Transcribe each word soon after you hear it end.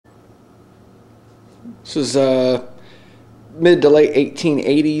This is mid to late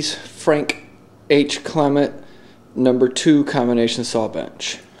 1880s Frank H. Clement #2 combination saw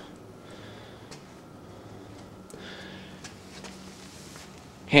bench.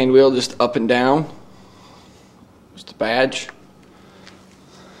 Hand wheel just up and down. Just the badge.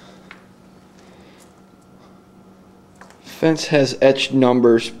 Fence has etched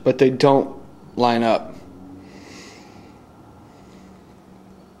numbers, but they don't line up.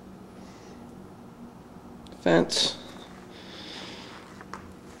 Fence.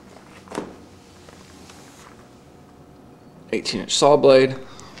 "18" saw blade.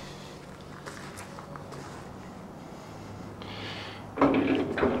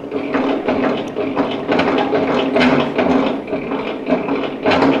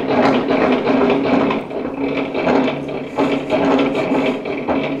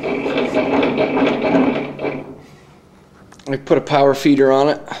 I put a power feeder on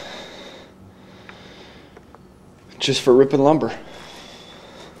it just for ripping lumber.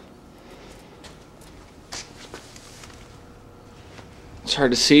 It's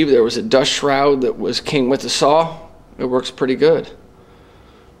hard to see, but there was a dust shroud that came with the saw. It works pretty good.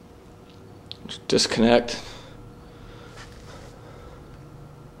 Just disconnect.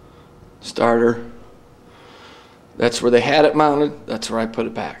 Starter. That's where they had it mounted. That's where I put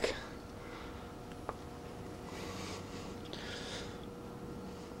it back.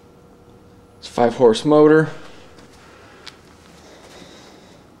 It's a 5-horse motor.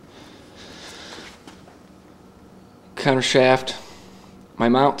 Counter shaft. My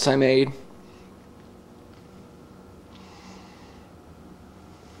mounts I made.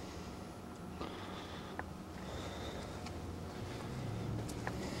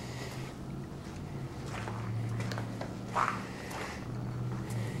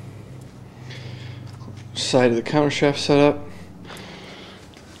 Side of the counter shaft set up.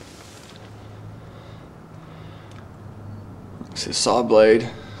 This is saw blade.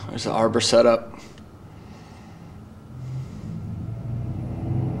 There's the arbor setup.